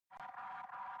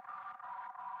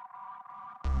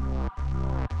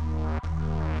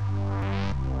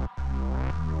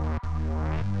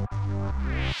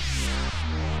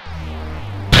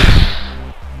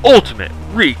Ultimate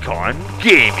Recon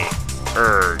Gaming.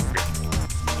 Erg.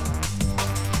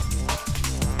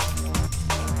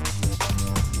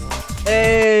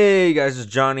 Hey guys,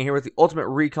 it's Johnny here with the Ultimate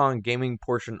Recon Gaming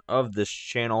portion of this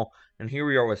channel, and here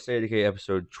we are with State of Decay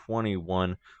episode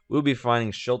 21. We'll be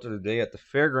finding shelter today at the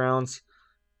Fairgrounds,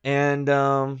 and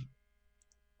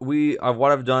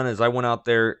what I've done is I went out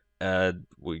there.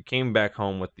 We came back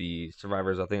home with the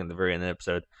survivors. I think at the very end of the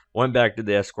episode, went back, did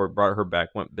the escort, brought her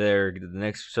back, went there, did the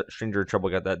next stranger trouble,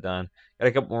 got that done. Got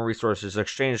a couple more resources,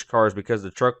 exchanged cars because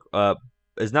the truck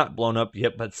is not blown up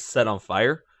yet, but set on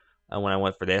fire when I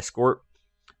went for the escort.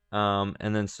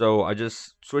 And then so I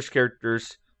just switched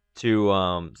characters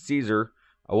to Caesar.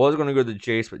 I was going to go to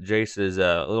Jace, but Jace is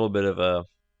a little bit of a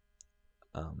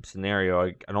scenario.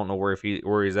 I don't know where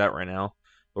he's at right now,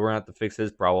 but we're gonna have to fix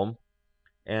his problem.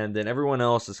 And then everyone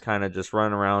else is kind of just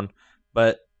running around.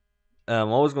 But I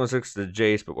was going to switch to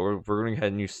Jace, but we're going to go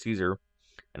ahead and use Caesar.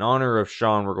 In honor of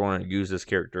Sean, we're going to use this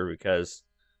character because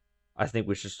I think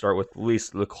we should start with at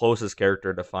least the closest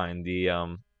character to find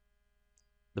the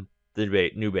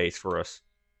new base for us.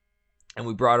 And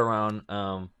we brought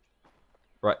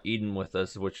Eden with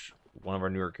us, which one of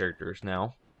our newer characters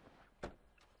now.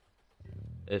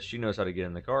 If she knows how to get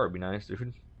in the car, it'd be nice,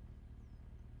 dude.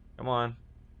 Come on.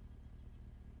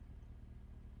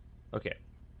 Okay.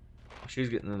 She's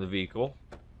getting in the vehicle.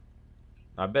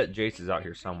 I bet Jace is out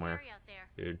here somewhere.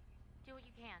 Dude. Do what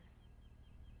you can.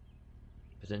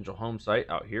 Potential home site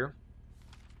out here.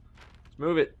 Let's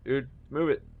move it, dude. Move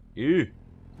it. Ew.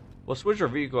 We'll switch our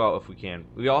vehicle out if we can.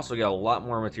 We also got a lot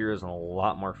more materials and a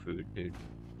lot more food, dude.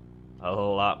 A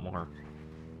lot more.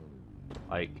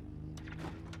 Like,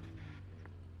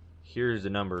 here's the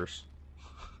numbers.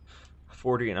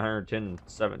 40 and 110 and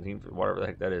 17, whatever the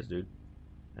heck that is, dude.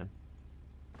 Yeah.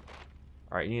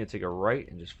 Alright, you need to take a right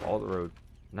and just follow the road.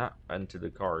 Not into the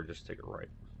car, just take a right.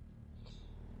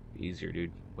 Easier,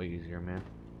 dude. Way easier, man.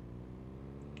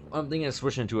 I'm thinking of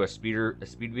switching to a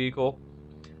speed vehicle.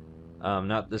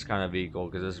 Not this kind of vehicle,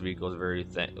 because this vehicle is very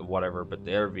thin, whatever. But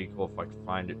the other vehicle, if I can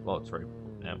find it, well, it's right.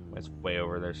 Yeah, it's way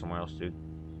over there somewhere else, dude.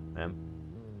 Man,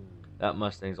 that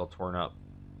Mustang's all torn up.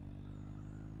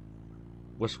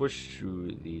 We'll switch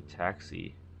to the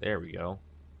taxi. There we go.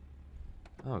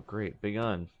 Oh, great, big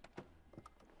gun.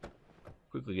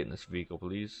 Quickly get in this vehicle,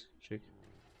 please, chick,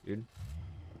 dude.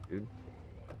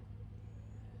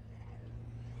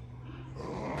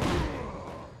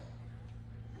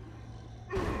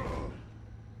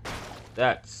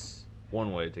 That's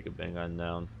one way to take a bang gun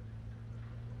down.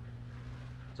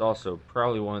 It's also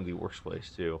probably one of the worst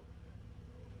ways too.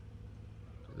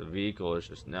 The vehicle is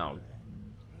just now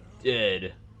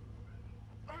dead.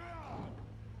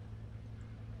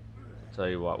 Tell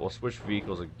you what, we'll switch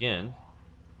vehicles again.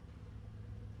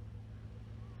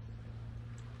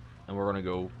 And we're gonna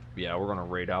go, yeah, we're gonna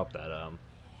raid out that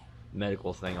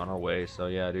medical thing on our way. So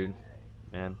yeah, dude.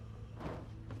 Man.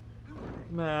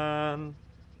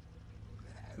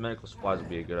 Medical supplies would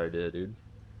be a good idea, dude.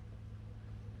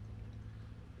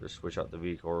 Just switch out the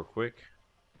vehicle real quick.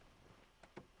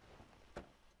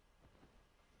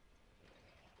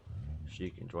 She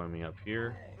can join me up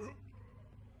here. No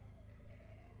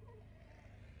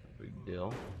big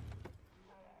deal.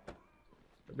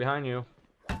 They're behind you.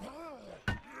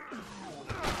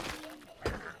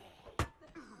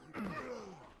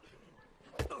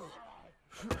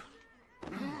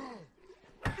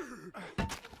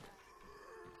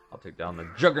 I'll take down the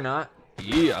Juggernaut.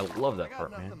 Yeah, I love that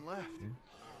part, man.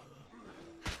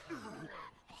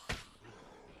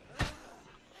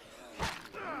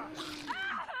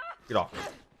 Get off.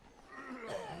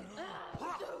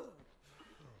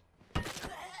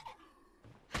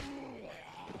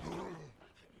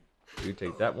 You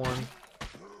take that one.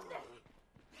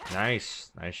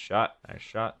 Nice. Nice shot. Nice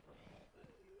shot.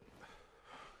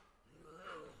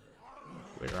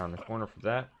 Wait around the corner for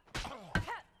that.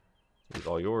 It's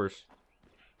all yours.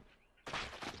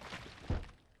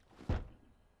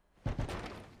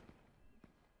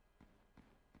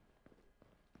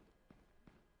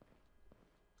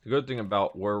 The good thing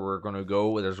about where we're going to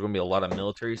go, there's going to be a lot of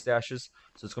military stashes,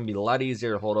 so it's going to be a lot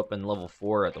easier to hold up in level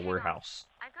 4 at the warehouse.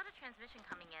 I've got a transmission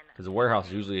coming in. Because the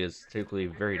warehouse usually is typically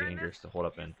very dangerous to hold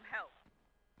up in.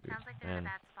 Dude, sounds like they're in a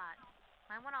bad spot.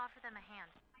 Might want to offer them a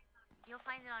hand. You'll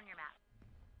find it on your map.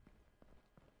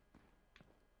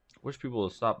 Wish people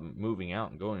would stop moving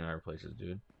out and going to other places,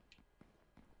 dude.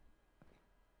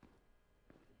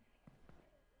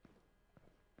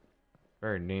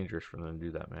 Very dangerous for them to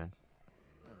do that, man.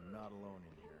 I'm not alone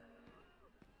in here.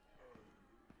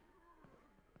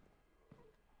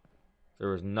 There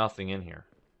was nothing in here.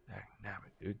 Damn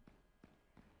it, dude.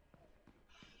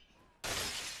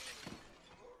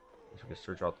 So we can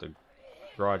search out the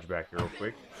garage back here real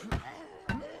quick.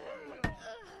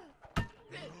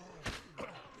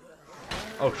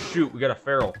 Oh shoot, we got a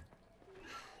feral.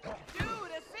 Dude,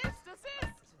 assist!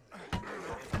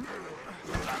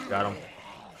 Got him.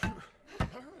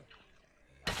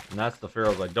 And that's the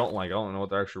ferals I don't like. I don't know what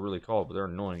they're actually really called, but they're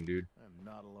annoying, dude. I'm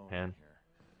not alone Man. in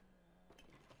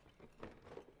here.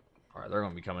 Alright, they're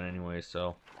gonna be coming anyway,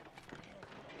 so.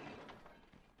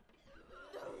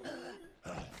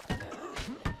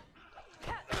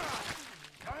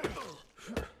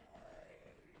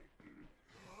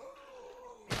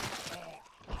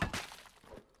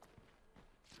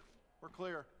 We're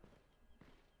clear.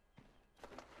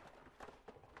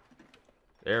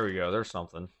 There we go, there's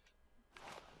something.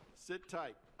 Sit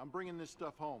tight. I'm bringing this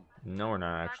stuff home. No, we're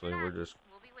not actually. We're just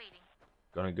We'll be waiting.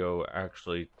 gonna go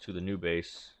actually to the new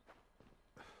base.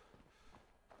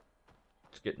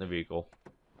 Let's get in the vehicle.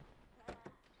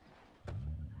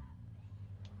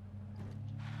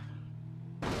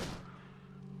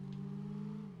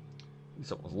 Need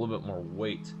something with a little bit more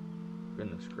weight.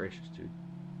 Goodness gracious, dude.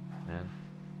 Man.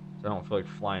 So I don't feel like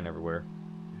flying everywhere.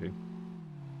 Dude.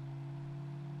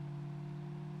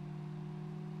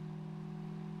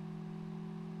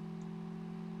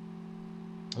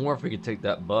 I wonder if we could take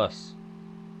that bus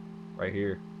right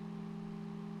here.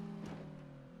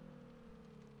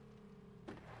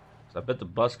 So I bet the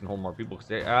bus can hold more people because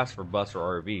they asked for bus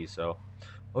or RV. So,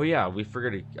 oh yeah, we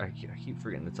forget. I keep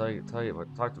forgetting to tell you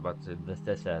what talked about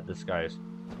this guys.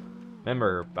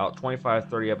 Remember, about 25,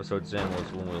 30 episodes in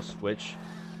was when we'll switch.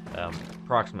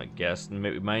 Approximate guess, and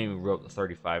maybe we might even go up to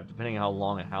 35, depending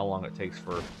on how long it takes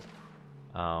for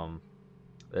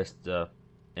this to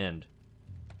end.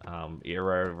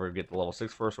 Either we get to level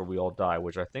 6 first, or we all die.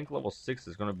 Which I think level 6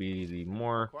 is going to be the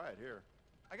more Quiet here.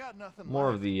 I got nothing more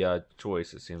left. of the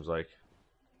choice. It seems like.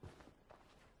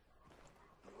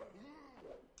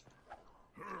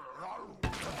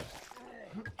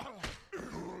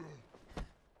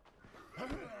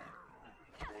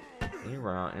 You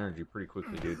run out of energy pretty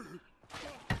quickly, dude.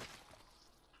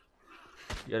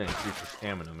 You gotta increase your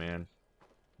stamina, man.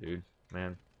 Dude,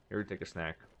 man. Here, take a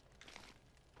snack.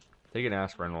 Take an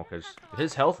aspirin, because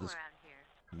his health is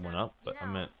went up, but I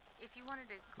meant. If you wanted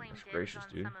to claim Goodness dibs gracious, on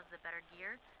dude. some of the better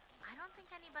gear, I don't think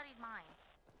anybody'd mind.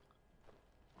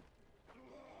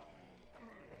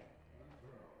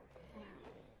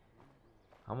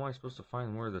 How am I supposed to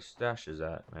find where the stash is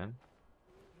at, man?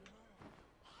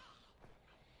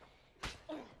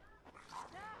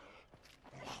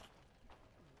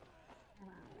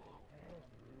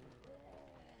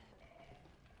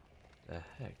 The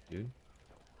heck, dude?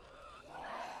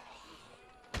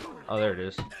 Oh, there it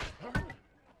is.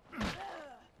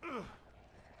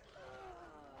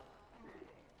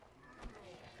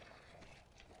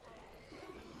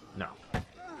 No.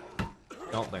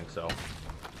 Don't think so.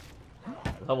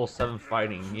 Level 7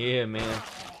 fighting. Yeah, man.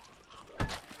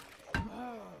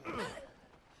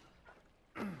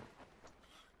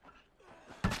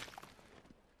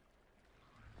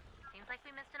 Seems like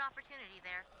we missed an opportunity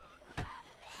there.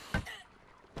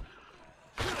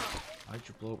 Why'd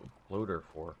you bloat her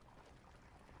for?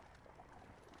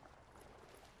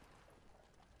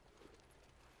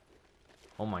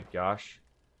 Oh my gosh.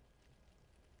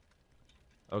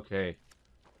 Okay.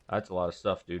 That's a lot of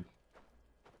stuff, dude.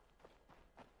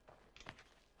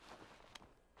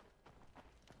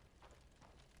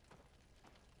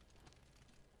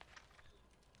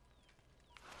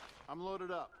 I'm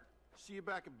loaded up. See you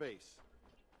back at base.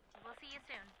 We'll see you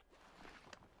soon.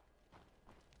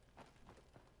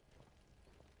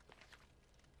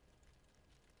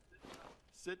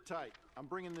 Sit tight. I'm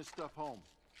bringing this stuff home.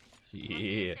 We'll see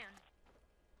you Yeah. soon.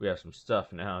 We have some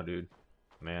stuff now, dude.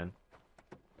 Man.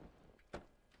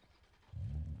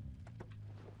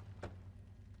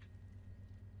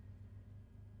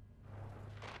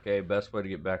 Okay, best way to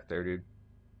get back there, dude.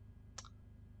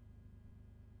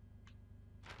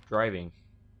 Driving.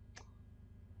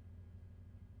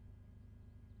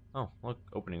 Oh, look,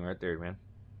 opening right there, man.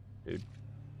 Dude.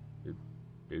 Dude.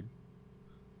 Dude.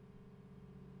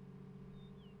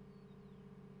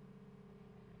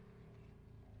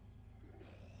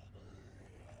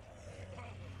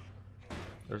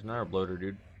 There's another bloater,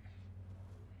 dude.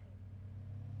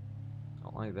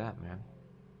 Don't like that, man.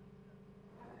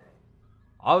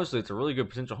 Obviously, it's a really good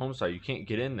potential home site. You can't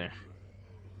get in there.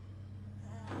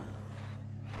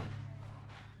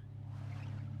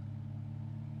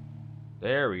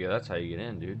 There we go. That's how you get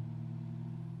in, dude.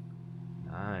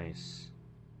 Nice.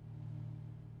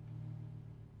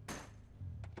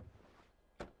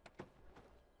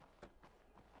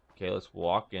 Okay, let's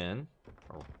walk in.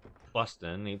 Or bust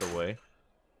in, either way.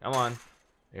 Come on.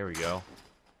 There we go.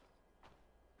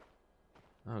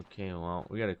 Okay, well,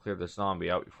 we gotta clear the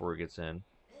zombie out before he gets in.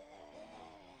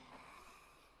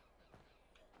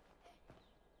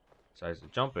 Decides to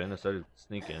jump in instead of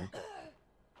sneak in.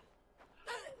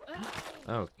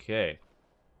 Okay.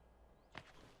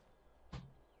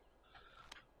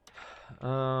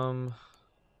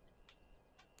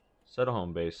 Set a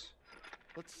home base.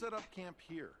 Let's set up camp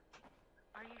here.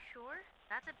 Are you sure?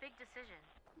 That's a big decision.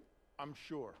 I'm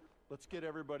sure. Let's get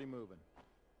everybody moving.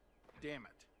 Damn it.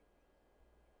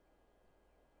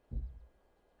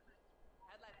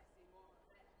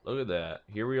 Look at that.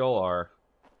 Here we all are.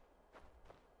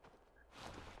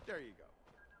 There you go.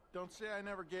 Don't say I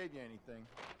never gave you anything.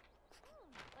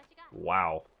 What you got?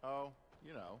 Wow. Oh,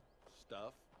 you know,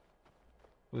 stuff.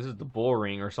 This is the bull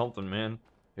ring or something, man.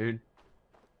 Dude.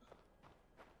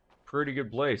 Pretty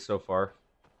good place so far.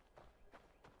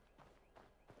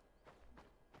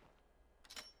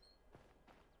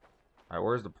 Alright,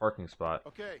 where's the parking spot?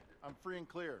 Okay, I'm free and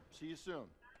clear. See you soon.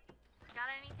 Got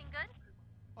anything good?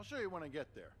 I'll show you when I get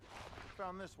there.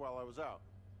 Found this while I was out.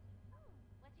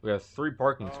 We have 3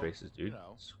 parking Oh, spaces, dude. you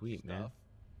know, Sweet, man.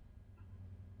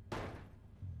 stuff.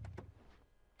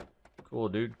 Cool,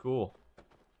 dude. Cool.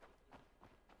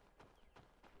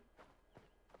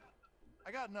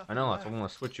 I got nothing I know, left. that's why I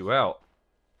want to switch you out.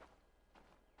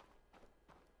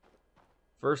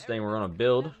 First thing we're going to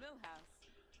build,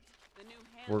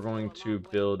 we're going to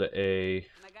build a... And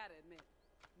I gotta admit,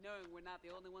 knowing we're not the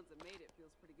only ones that made it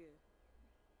feels pretty good.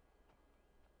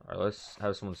 Alright, let's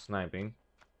have someone sniping.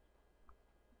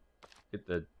 Get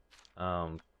the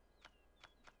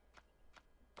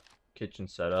kitchen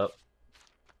set up.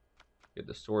 Get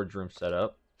the storage room set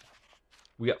up.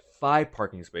 We got 5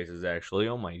 parking spaces actually.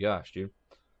 Oh my gosh, dude.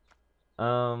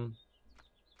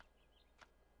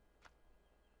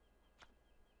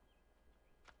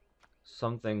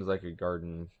 Some things like a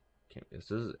garden. This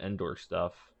is indoor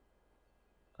stuff.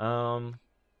 That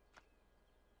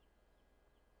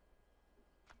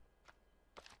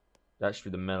should be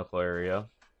the medical area.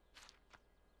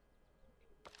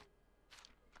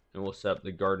 And we'll set up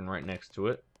the garden right next to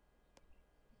it.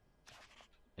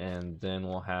 And then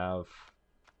we'll have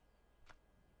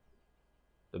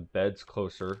the beds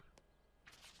closer.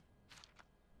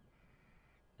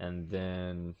 And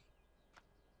then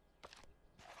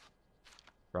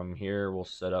from here we'll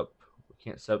set up, we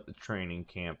can't set up the training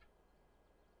camp.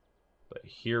 But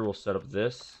here we'll set up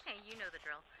this. Hey, you know the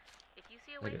drill. If you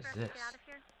see a What way is for us to this? get out of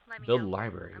here, let me Build know.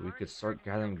 library. I'm We already could start starting to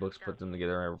gathering feel books, cooped put up. them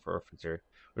together for reference area.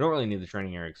 We don't really need the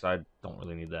training area because I don't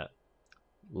really need that.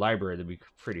 Library would be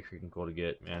pretty freaking cool to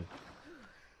get, man.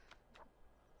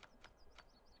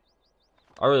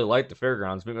 I really like the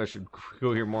fairgrounds. Maybe I should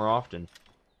go here more often.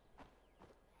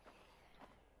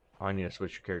 Oh, I need to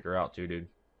switch your character out too, dude.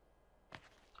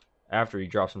 After you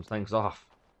drop some things off.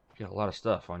 You got a lot of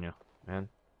stuff on you, man.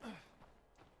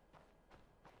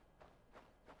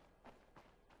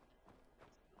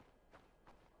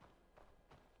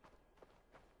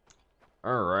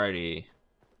 Alrighty.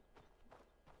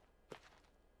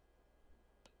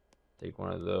 Take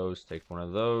one of those, take one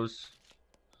of those.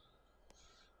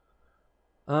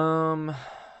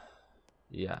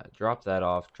 Yeah, drop that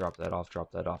off, drop that off,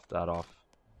 drop that off, that off.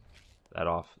 That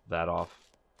off, that off.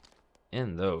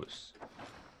 And those.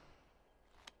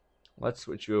 Let's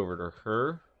switch you over to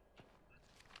her.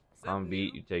 On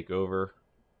beat, you take over.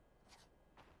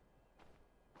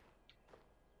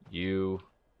 You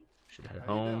should head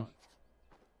How you home.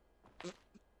 doing?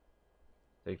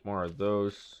 Take more of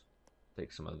those.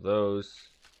 Take some of those.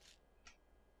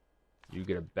 You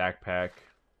get a backpack.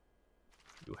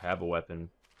 You have a weapon.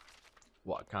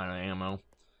 What kind of ammo?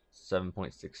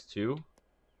 7.62.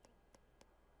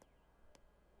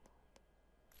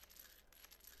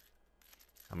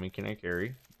 How many can I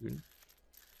carry? Good.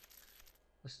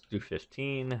 Let's do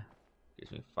 15.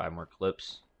 Gives me 5 more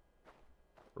clips.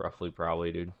 Roughly,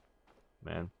 probably, dude.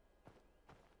 Man.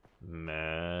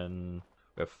 Man.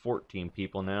 We have 14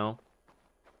 people now.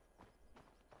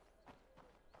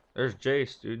 There's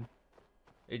Jace, dude.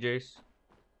 Hey, Jace.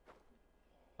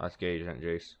 Oh, that's Gage, not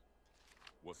Jace.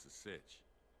 What's the sitch?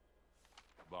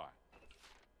 Bye.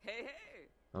 Hey, hey!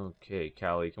 Okay,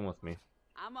 Callie, come with me.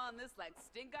 I'm on this like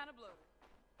stink on a bloater.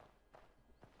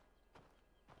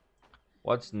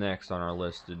 What's next on our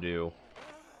list to do?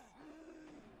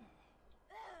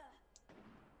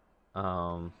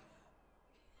 Let's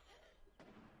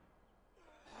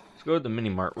go to the mini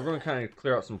mart. We're going to kind of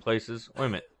clear out some places. Wait a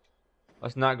minute.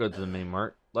 Let's not go to the mini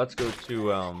mart. Let's go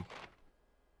to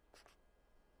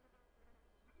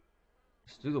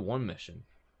let's do the one mission.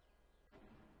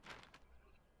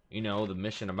 You know, the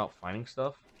mission about finding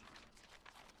stuff.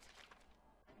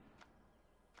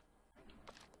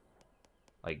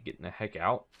 like getting the heck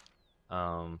out.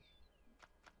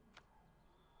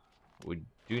 We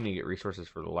do need to get resources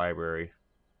for the library.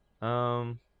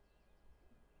 There's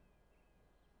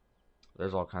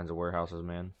all kinds of warehouses,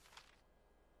 man.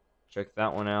 Check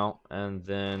that one out, and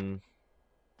then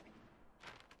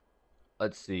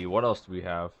let's see, what else do we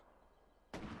have?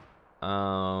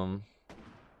 Let's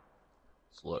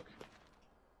look.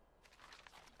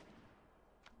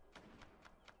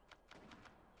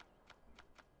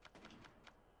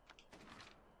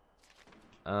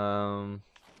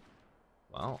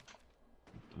 Well,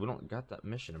 we don't got that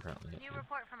mission apparently. New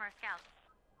report from our scouts.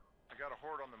 I got a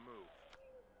horde on the move.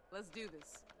 Let's do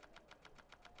this.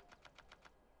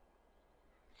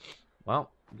 Well,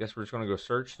 I guess we're just gonna go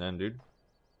search then, dude.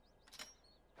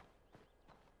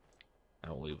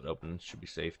 I'll leave it open. Should be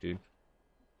safe, dude.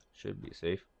 Should be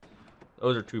safe.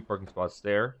 Those are 2 parking spots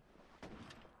there.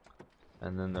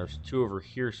 And then there's 2 over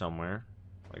here somewhere.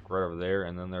 Like right over there.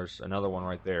 And then there's another one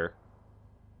right there.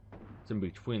 It's in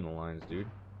between the lines, dude.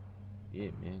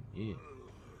 Yeah, man. Yeah.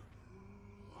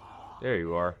 There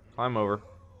you are. Climb over.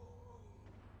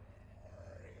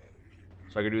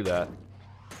 So I can do that.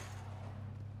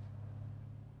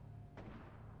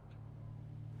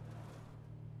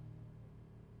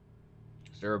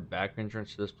 Is there a back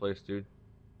entrance to this place, dude?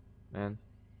 Man.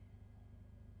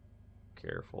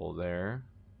 Careful there.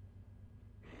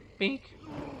 Bink.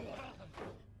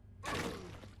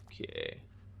 Okay.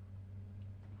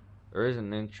 There is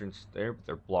an entrance there, but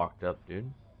they're blocked up,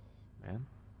 dude. Man.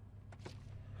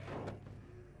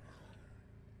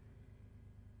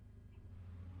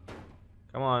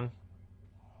 Come on.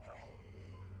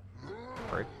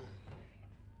 Break.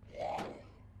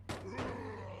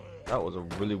 That was a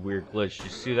really weird glitch. You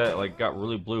see that? It, like, got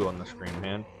really blue on the screen,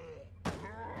 man.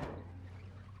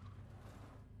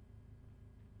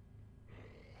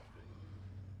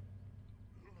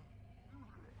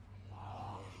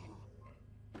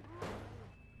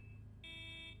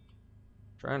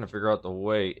 Trying to figure out the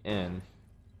way in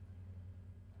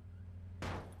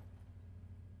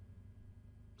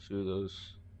to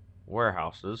those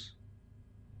warehouses.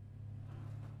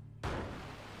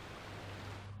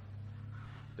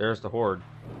 There's the horde.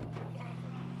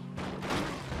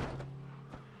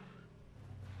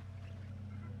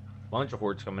 Bunch of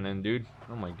hordes coming in, dude.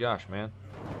 Oh my gosh, man.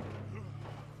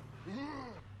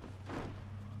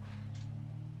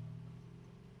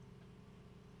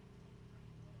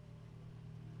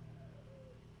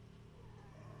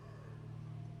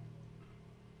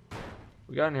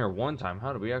 We got in here one time.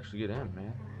 How did we actually get in,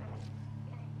 man?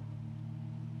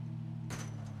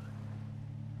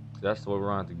 That's the way we're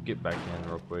gonna have to get back in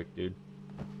real quick, dude.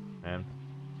 Man.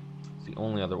 It's the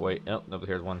only other way. Oh, no,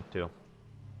 here's one, too.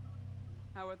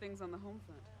 How are things on the home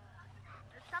front?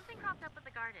 Something cropped up with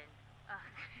the garden.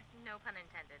 No pun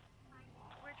intended.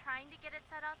 We're trying to get it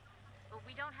set up, but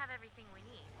we don't have everything we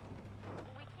need.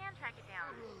 We can track it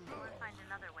down or find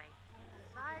another way.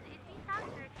 But it'd be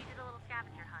faster if you did a little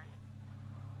scavenger hunt.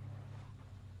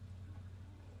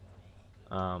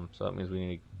 So that means we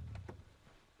need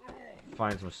to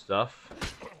find some stuff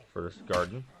for this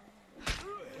garden.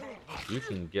 You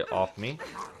can get off me.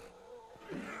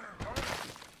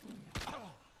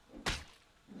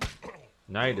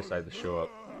 Now you decide to show up.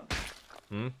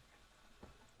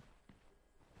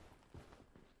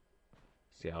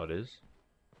 See how it is?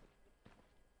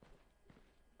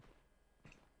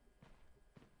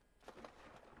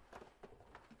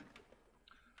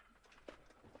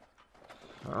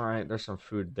 Alright, there's some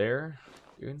food there.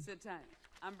 Dude. Sit tight.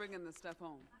 I'm bringing the stuff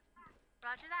home.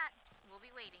 Roger that. We'll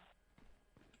be waiting.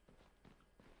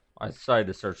 I decided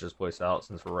to search this place out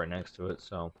since we're right next to it,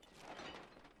 so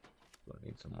I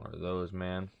need some more of those,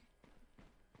 man.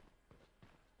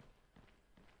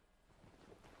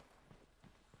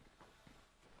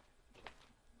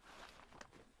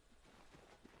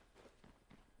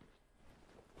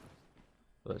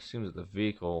 But it seems that the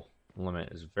vehicle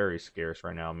limit is very scarce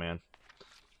right now, man.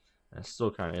 And it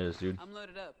still kind of is, dude. I'm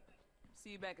loaded up. See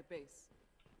you back at base.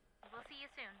 We'll see you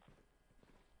soon.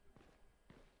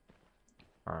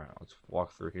 Alright, let's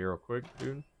walk through here real quick,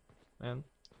 dude. Man.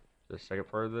 The second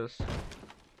part of this.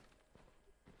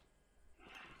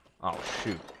 Oh,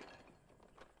 shoot.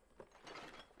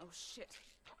 Oh shit.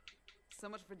 So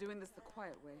much for doing this the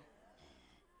quiet way.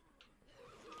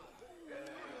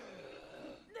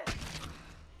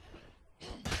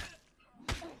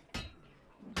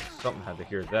 Something had to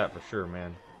hear that for sure,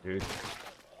 man. Dude.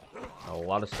 A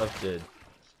lot of stuff did.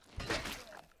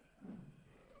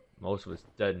 Most of it's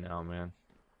dead now, man.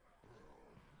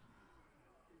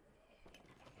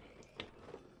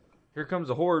 Here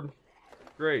comes a horde.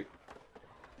 Great.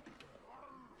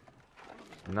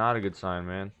 Not a good sign,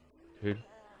 man. Dude.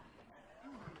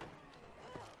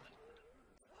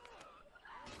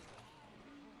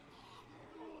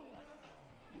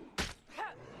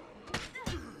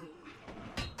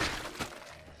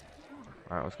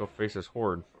 Alright, let's go face this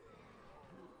horde.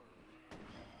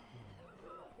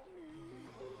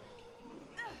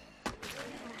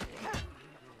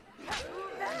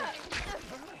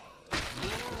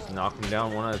 Just knock them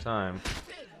down one at a time.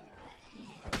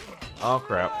 Oh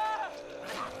crap.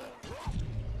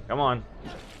 Come on.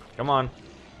 Come on.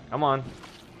 Come on.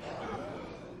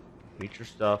 Eat your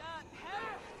stuff.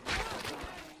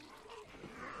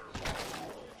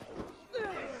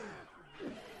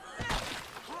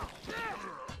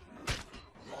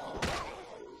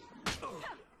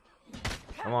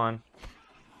 Come on.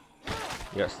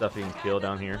 You got stuff you can kill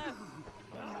down here.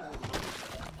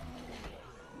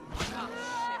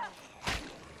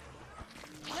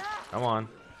 Come on.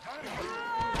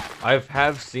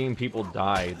 Have seen people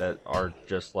die that are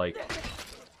just like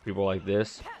people like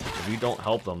this. If you don't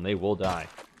help them, they will die.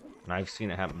 And I've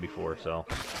seen it happen before, so.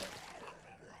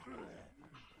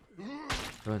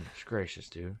 Goodness gracious,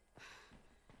 dude.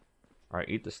 Alright,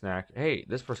 eat the snack. Hey,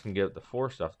 this person can get the 4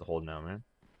 stuff to hold now, man.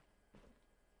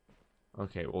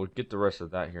 Okay, we'll get the rest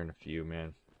of that here in a few,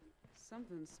 man.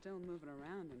 Something's still moving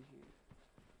around in here.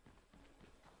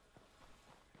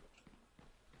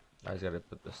 I just gotta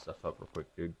put this stuff up real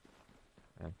quick, dude.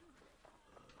 Man.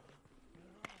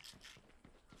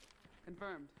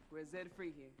 Confirmed. We're Zed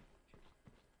free here.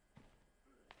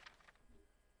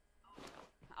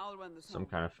 I'll run this Some home.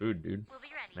 kind of food, dude. We'll be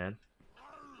ready. Man.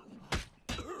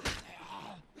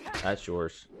 That's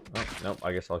yours. Oh, nope,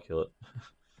 I guess I'll kill it.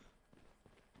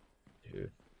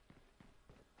 Dude.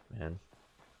 Man.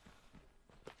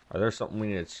 Are there something we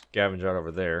need to scavenge out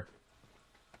over there?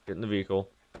 Get in the vehicle.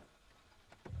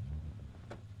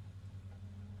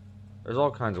 There's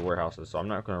all kinds of warehouses, so I'm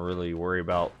not going to really worry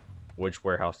about which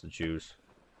warehouse to choose.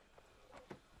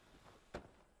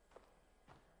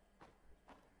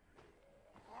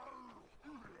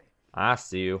 I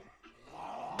see you.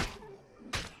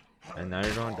 And now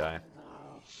you're going to die.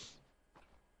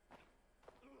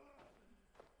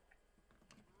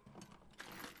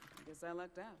 Guess I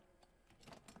lucked out.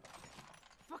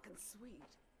 Fucking sweet.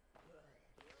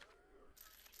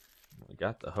 We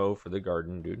got the hoe for the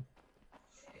garden, dude.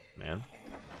 Man.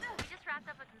 We just wrapped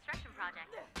up a construction project.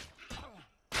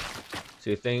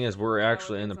 See, the thing is, we're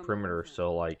actually in the perimeter,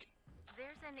 so, like,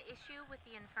 There's an issue with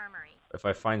the infirmary. if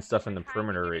I find stuff in the We're trying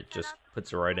to perimeter, get it set just up,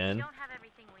 puts it right but we in. don't have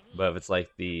everything we need. But if it's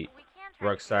like the We can track it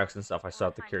rucksacks down, and stuff, I or still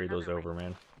have to find carry those another way. over,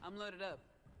 man. I'm loaded up.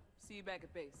 See you back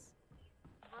at base.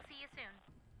 We'll see you soon.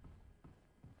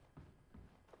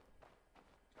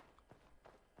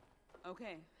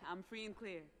 Okay, I'm free and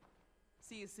clear.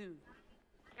 See you soon.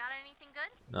 Got anything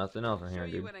good? Nothing else in Show here,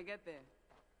 you dude. when I get there.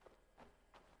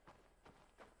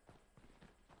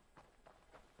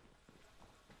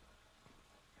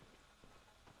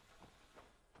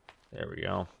 There we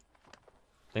go.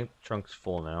 I think the trunk's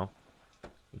full now.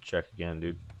 Let me check again,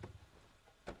 dude.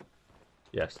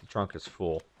 Yes, the trunk is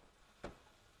full.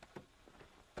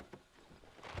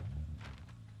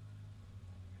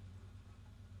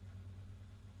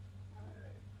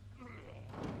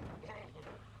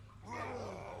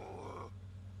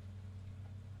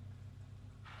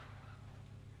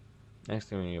 Next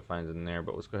thing we need to find is in there,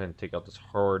 but let's go ahead and take out this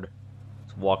horde.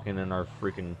 Let's walk in our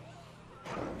freaking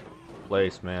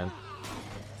place, man.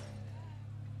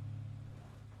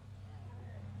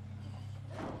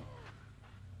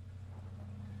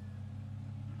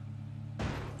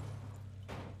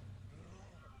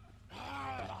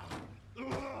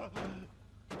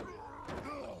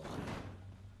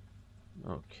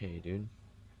 Okay, dude.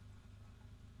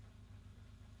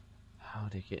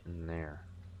 How'd it get in there?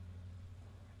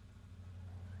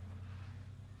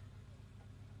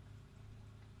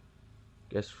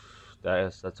 Guess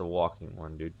that's a walking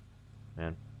one, dude.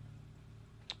 Man.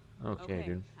 Okay,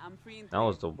 dude. I'm free and That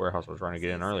was the warehouse I was trying to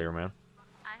get in earlier, man.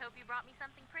 I hope you brought me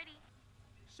something pretty.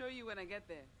 Show you when I get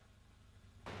there.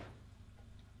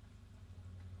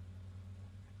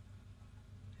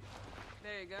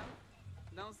 There you go.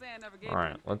 Don't say I never gave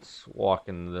Alright, you. let's walk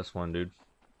into this one, dude.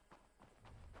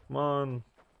 Come on.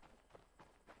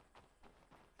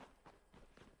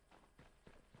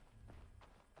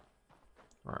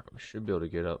 Alright, we should be able to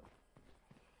get up.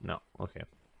 No, okay.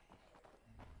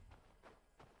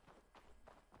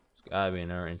 There's gotta be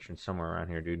another entrance somewhere around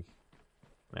here, dude.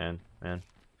 Man. And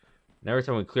every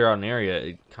time we clear out an area,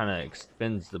 it kind of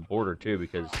extends the border, too,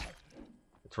 because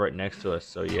it's right next to us,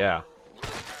 so yeah.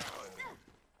 It's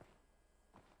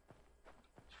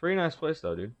a pretty nice place,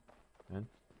 though, dude. Man.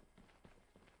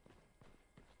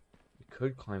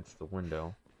 could climb through the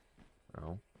window.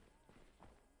 No.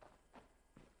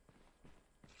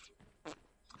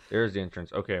 There's the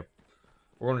entrance. Okay.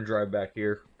 We're going to drive back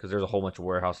here because there's a whole bunch of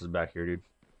warehouses back here, dude.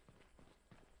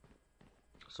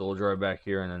 So we'll drive back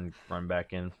here and then run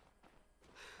back in.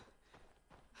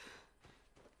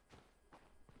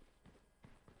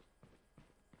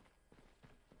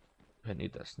 I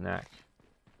need that snack.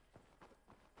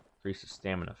 Increase the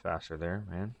stamina faster there,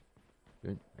 man.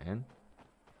 Good, man.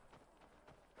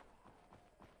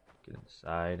 Get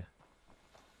inside.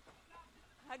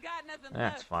 I got nothing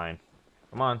That's left. fine.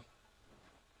 Come on.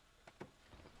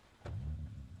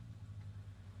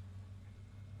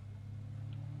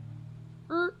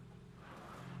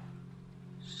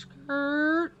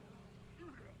 Skirt.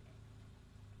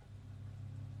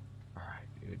 Alright,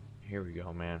 dude. Here we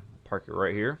go, man. Park it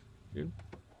right here, dude.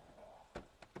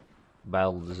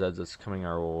 Battle of the Zeds that's coming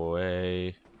our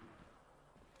way.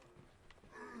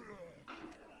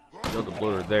 Build the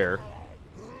bloater there.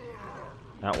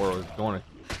 Not where I was going,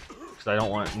 because I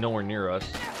don't want it nowhere near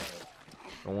us.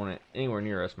 Don't want it anywhere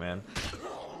near us, man.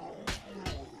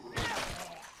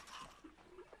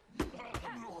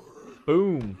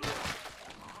 Boom.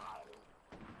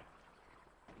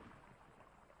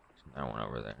 There's that one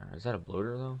over there. Is that a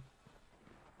bloater though?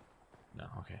 No.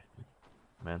 Okay.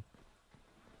 Man.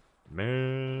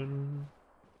 Man.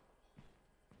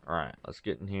 All right. Let's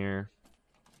get in here.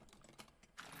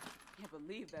 Can't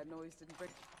believe that noise didn't break.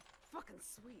 Fucking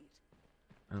sweet.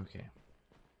 Okay.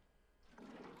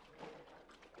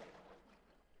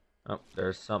 Oh,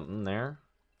 there's something there.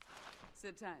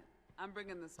 Sit tight. I'm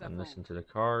bringing the stuff And home. listen to the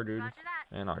car, dude. Roger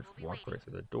that. And I'll We'll just be walk waiting. right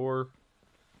through the door.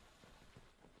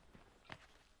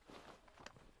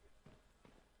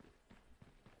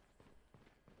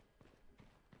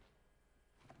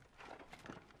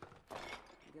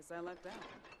 Guess I lucked out.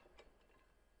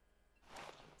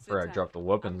 Sit Where I tight. dropped the I'm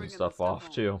weapons and bringing the stuff off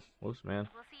home. too. Whoops, man.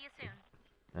 We'll see you soon.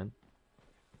 Man.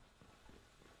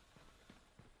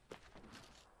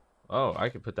 Oh, I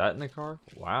could put that in the car?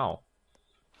 Wow.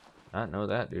 I didn't know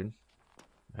that, dude.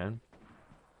 Man.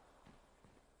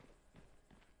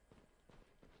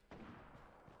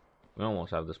 We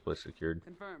almost have this place secured.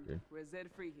 Confirmed. Dude. We're Zed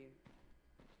free here.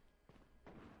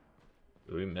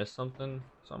 Did we miss something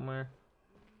somewhere?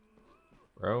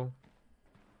 Bro?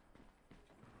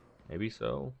 Maybe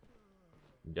so.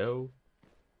 Yo.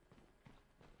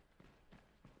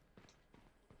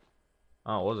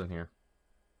 Oh, it wasn't here.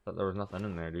 Thought there was nothing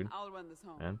in there, dude. I'll run this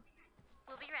home. Man.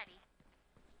 We'll be ready.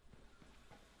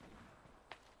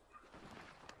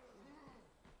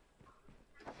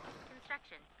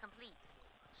 Construction complete.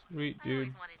 Sweet, I always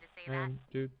dude. wanted to say Man,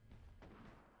 dude.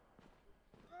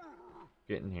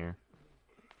 Get in here.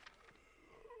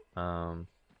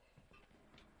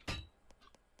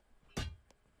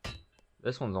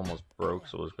 This one's almost broke,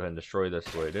 so let's go ahead and destroy this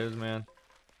the way it is, man.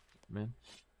 Man.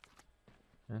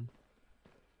 Man.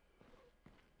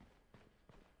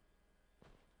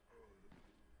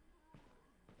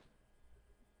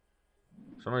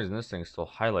 For some reason this thing's still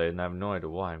highlighted and I have no idea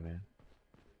why, man.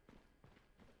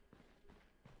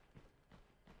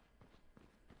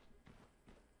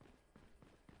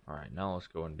 Alright, now let's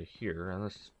go into here in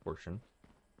this portion.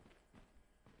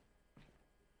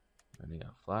 I need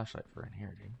a flashlight for in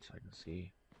here, dude, so I can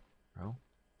see. Bro.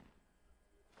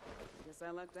 Guess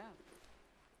I lucked out.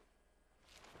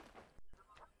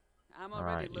 I'm already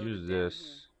Alright, loaded use down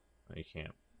this. No, you can't.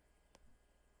 here.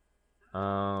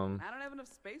 I don't have enough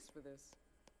space for this.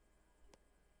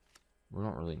 We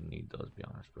don't really need those, to be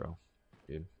honest, bro.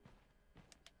 Dude.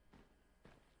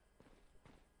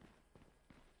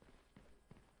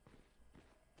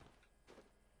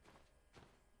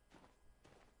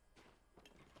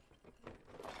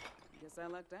 Guess I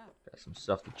lucked out. Got some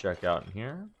stuff to check out in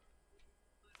here.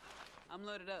 I'm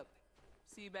loaded up.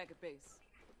 See you back at base.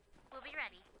 We'll be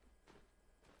ready.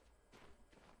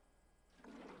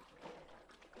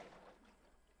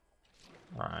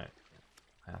 Alright.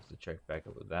 I have to check back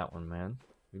up with that one, man.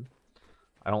 Dude.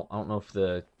 I don't know if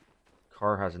the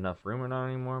car has enough room or not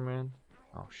anymore, man.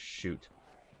 Oh shoot.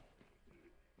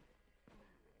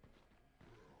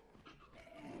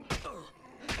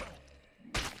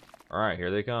 Alright,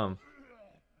 here they come.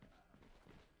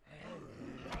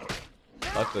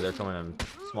 Luckily they're coming in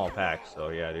small packs, so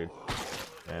yeah, dude.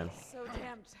 Man, So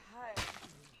damn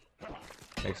tired.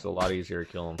 makes it a lot easier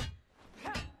to kill them.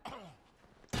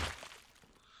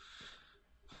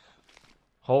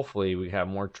 Hopefully we have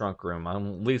more trunk room.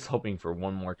 I'm at least hoping for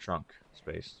one more trunk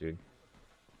space, dude.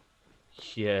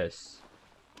 Yes.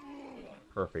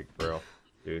 Perfect, bro.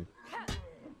 Dude.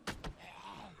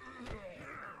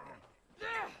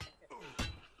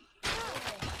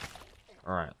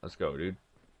 Alright, let's go, dude.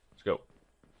 Let's go.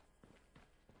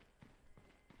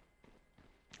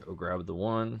 Go grab the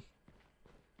one.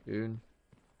 Dude.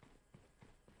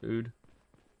 Dude.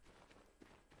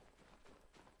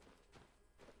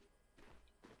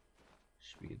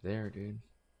 Should be there, dude.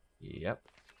 Yep.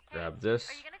 Grab this.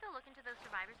 Are you gonna go look into those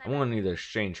survivors? I'm gonna need to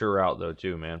exchange her out though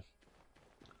too, man.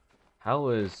 How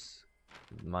is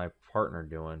my partner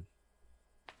doing?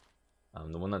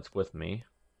 The one that's with me.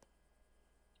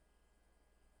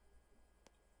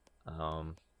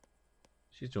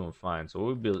 She's doing fine.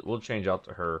 So we'll change out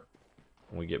to her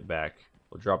when we get back.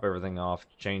 We'll drop everything off,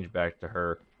 change back to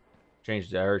her, change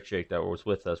to our chick that was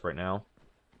with us right now,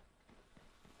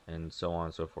 and so on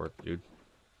and so forth, dude.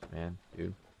 Man,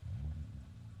 dude.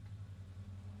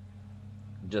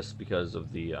 Just because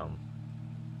of the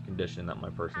condition that my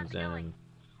person's in, and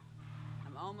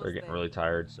I'm almost they're getting there. really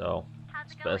tired, so How's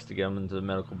it's it going? best to get them into the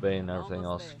medical bay and everything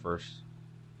Almost else there. first.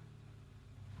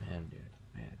 Man, dude,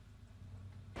 man.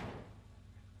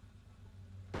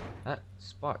 That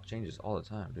spot changes all the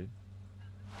time, dude.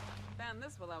 Found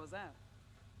this while I was out.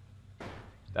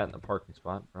 That in the parking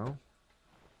spot, bro.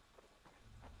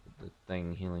 The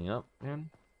thing healing up, man.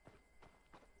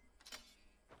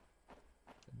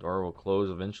 The door will close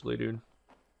eventually, dude.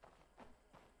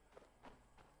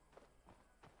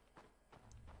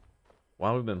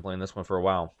 Wow, we've been playing this one for a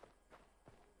while.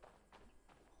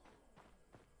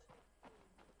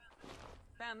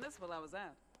 Found this while I was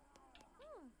out.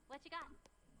 What you got?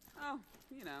 Oh,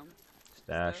 you know.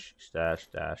 Stash, stash,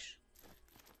 stash.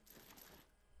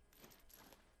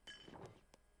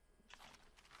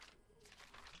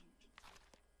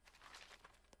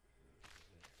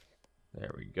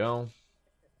 There we go.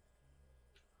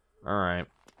 Alright.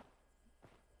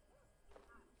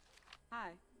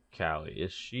 Hi. Callie,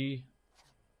 is she?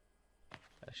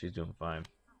 Yeah, she's doing fine.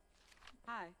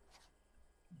 Hi.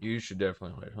 You should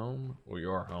definitely head home. Well, you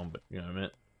are home, but you know what I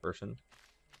meant. Person.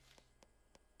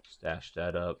 Stash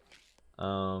that up.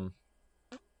 Okay,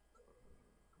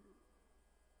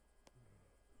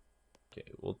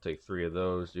 we'll take 3 of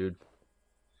those, dude.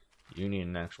 You need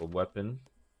an actual weapon.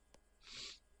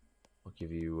 I'll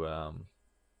give you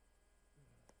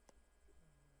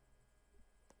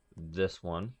this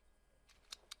one,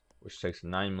 which takes a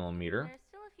 9mm. There's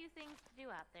still a few things to do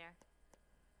out there.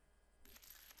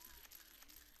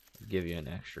 Give you an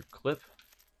extra clip.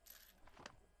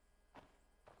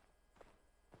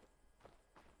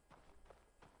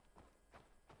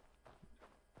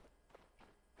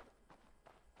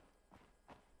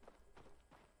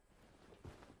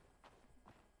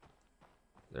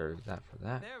 There's that for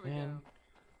that, There we man.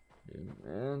 go. Dude,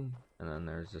 man. And then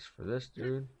there's this for this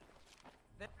dude.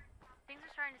 Things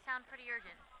are starting to sound pretty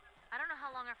urgent. I don't know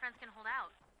how long our friends can hold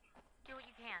out. Do what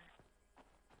you can.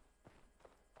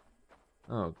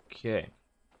 Okay.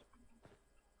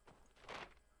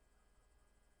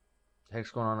 The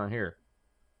heck's going on out here?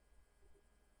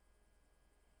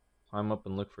 Climb up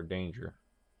and look for danger.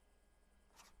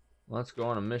 Let's go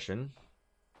on a mission.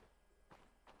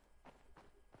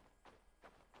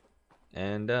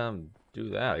 And do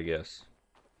that, I guess.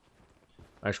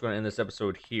 I'm actually going to end this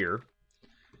episode here.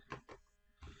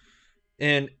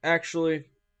 And actually,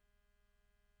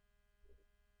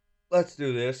 let's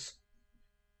do this.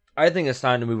 I think it's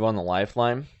time to move on the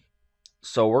lifeline.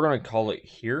 So we're going to call it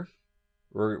here.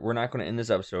 We're not going to end this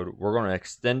episode. We're going to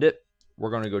extend it.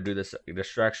 We're going to go do this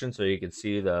distraction so you can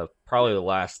see probably the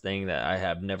last thing that I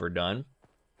have never done.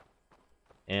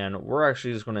 And we're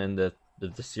actually just going to end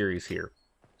the series here.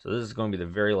 So this is going to be the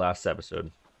very last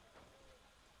episode.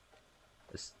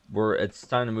 It's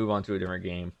time to move on to a different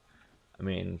game. I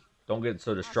mean, don't get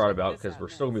so distraught check about this because out we're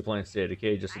still going to be playing State of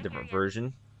Decay, just a I different hear ya.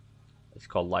 version. It's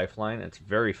called Lifeline. It's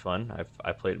very fun.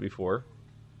 I played it before.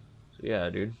 So yeah,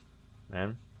 dude.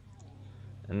 Man.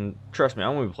 And trust me,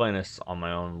 I'm going to be playing this on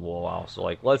my own a little while. So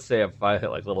like, let's say if I hit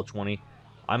like level 20,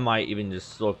 I might even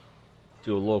just do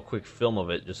a little quick film of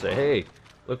it. Just say, hey,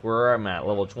 look where I'm at,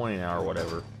 level 20 now or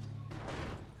whatever.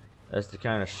 That's to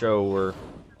kind of show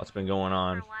what's been going For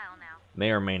on. a while now.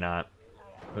 May or may not.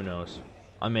 Who knows?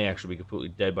 I may actually be completely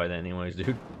dead by then anyways,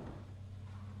 dude.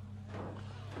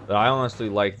 But I honestly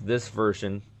like this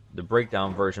version, the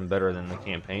breakdown version, better than the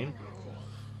campaign.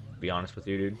 To be honest with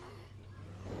you, dude.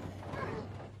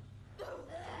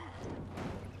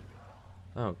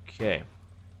 Okay.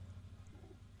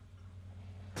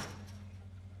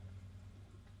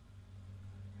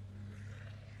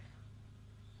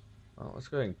 Well, let's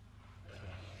go ahead and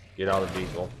get out of the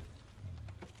vehicle.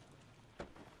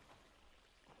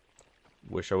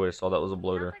 Wish I would have saw that was a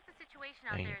bloater. Sounds like the situation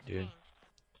out Dang there it, has dude. changed.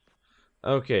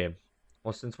 Okay.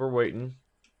 Well, since we're waiting,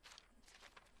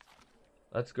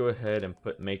 let's go ahead and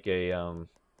make a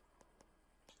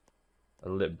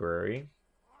library.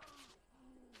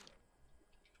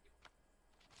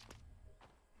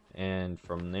 And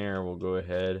from there, we'll go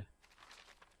ahead.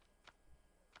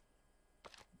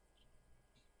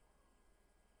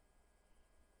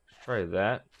 Let's try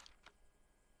that.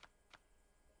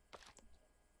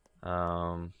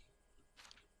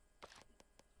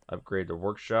 Upgrade the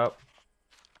workshop.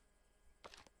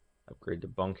 Upgrade the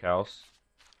bunkhouse.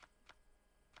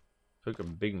 Cook a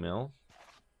big meal.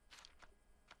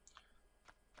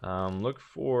 Look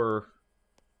for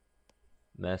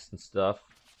mess and stuff.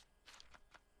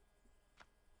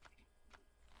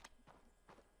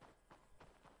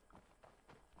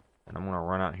 And I'm gonna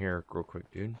run out here real quick,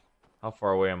 dude. How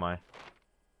far away am I?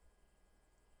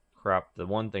 Crap, the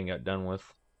one thing got done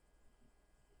with.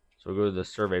 So we'll go to the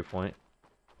survey point.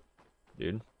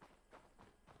 Dude.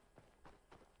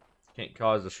 Can't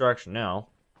cause distraction now.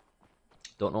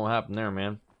 Don't know what happened there,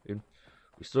 man. Dude.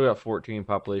 We still got 14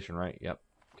 population, right? Yep.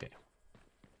 Okay.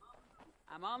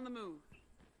 I'm on the move.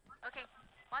 Okay,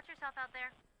 watch yourself out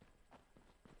there.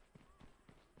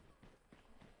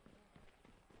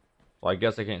 Well, I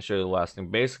guess I can't show you the last thing.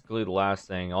 Basically, the last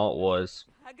thing, all it was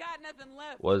I got nothing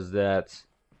left. that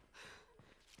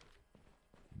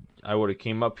I would have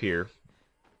came up here,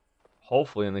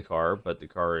 hopefully in the car, but the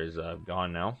car is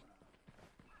gone now.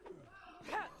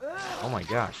 Oh my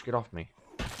gosh, get off me.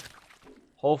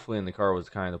 Hopefully in the car was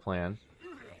kind of the plan.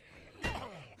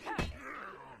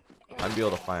 I'd be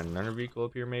able to find another vehicle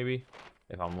up here maybe,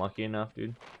 if I'm lucky enough,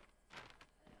 dude.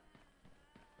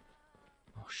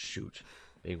 Oh shoot.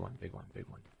 Big one, big one, big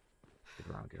one.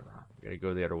 Get around, get around. We gotta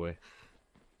go the other way.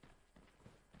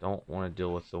 Don't want to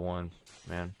deal with the one,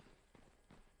 man.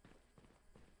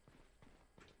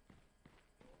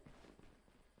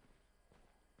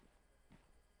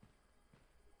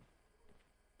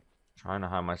 Trying to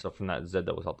hide myself from that Zed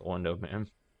that was out the window, man.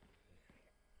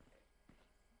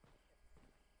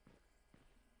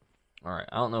 Alright,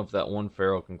 I don't know if that one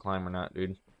Pharaoh can climb or not,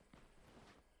 dude.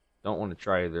 Don't want to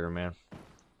try either, man.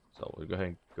 So we'll go ahead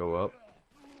and go up.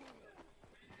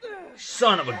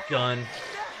 Son of a gun!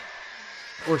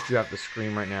 Of course you have to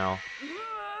scream right now.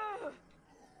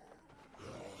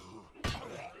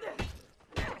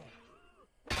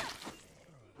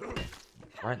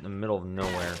 Right in the middle of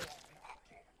nowhere.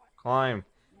 Climb.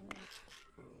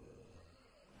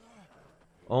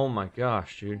 Oh my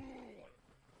gosh, dude.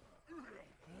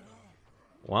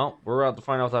 Well, we're about to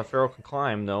find out if that Pharaoh can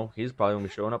climb, though. He's probably going to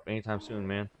be showing up anytime soon,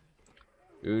 man.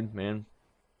 Dude, man.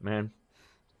 Man.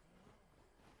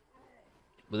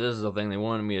 But this is the thing they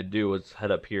wanted me to do, was head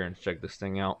up here and check this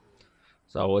thing out.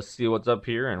 So let's see what's up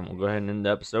here, and we'll go ahead and end the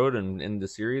episode and end the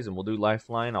series, and we'll do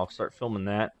Lifeline. I'll start filming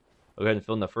that. I'll go ahead and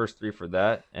film the first 3 for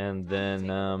that, and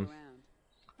then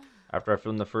after I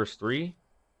film the first 3,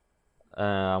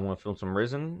 I'm going to film some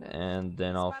Risen, and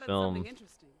then I'll film,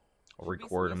 I'll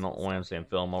record, I'm not when I'm saying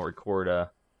film, I'll record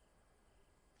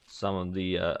some of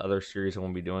the other series I'm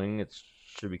going to be doing. It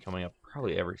should be coming up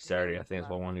probably every Saturday, I think is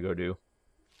what I want to go do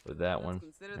with that one.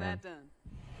 Consider that done.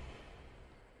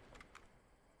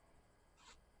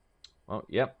 Well,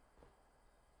 yep.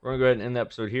 We're going to go ahead and end the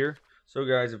episode here. So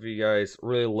guys, if you guys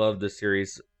really love this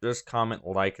series, just comment,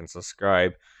 like, and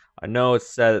subscribe. I know it's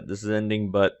sad that this is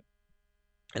ending, but,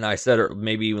 and I said it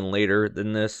maybe even later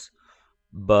than this,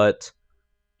 but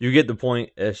you get the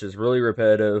point. It's just really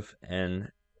repetitive,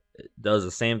 and it does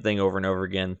the same thing over and over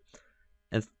again.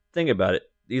 And think about it.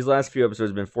 These last few episodes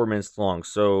have been 4 minutes long,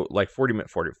 so like 4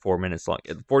 minutes long.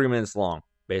 It's 40 minutes long,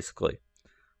 basically.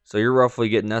 So you're roughly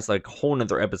getting, that's like a whole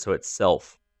nother episode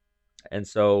itself. And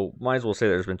so, might as well say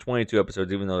there's been 22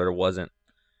 episodes, even though there wasn't.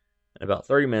 And about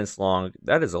 30 minutes long.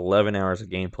 That is 11 hours of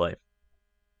gameplay.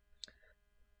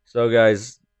 So,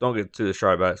 guys, don't get too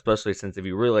distraught about it, especially since if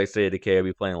you really like State of Decay, I'll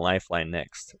be playing Lifeline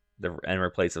next, in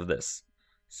replace of this.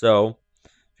 So,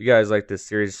 if you guys like this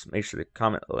series, make sure to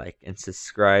comment, like, and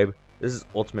subscribe. This is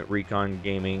Ultimate Recon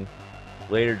Gaming.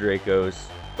 Later, Dracos.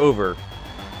 Over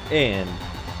and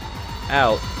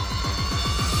out.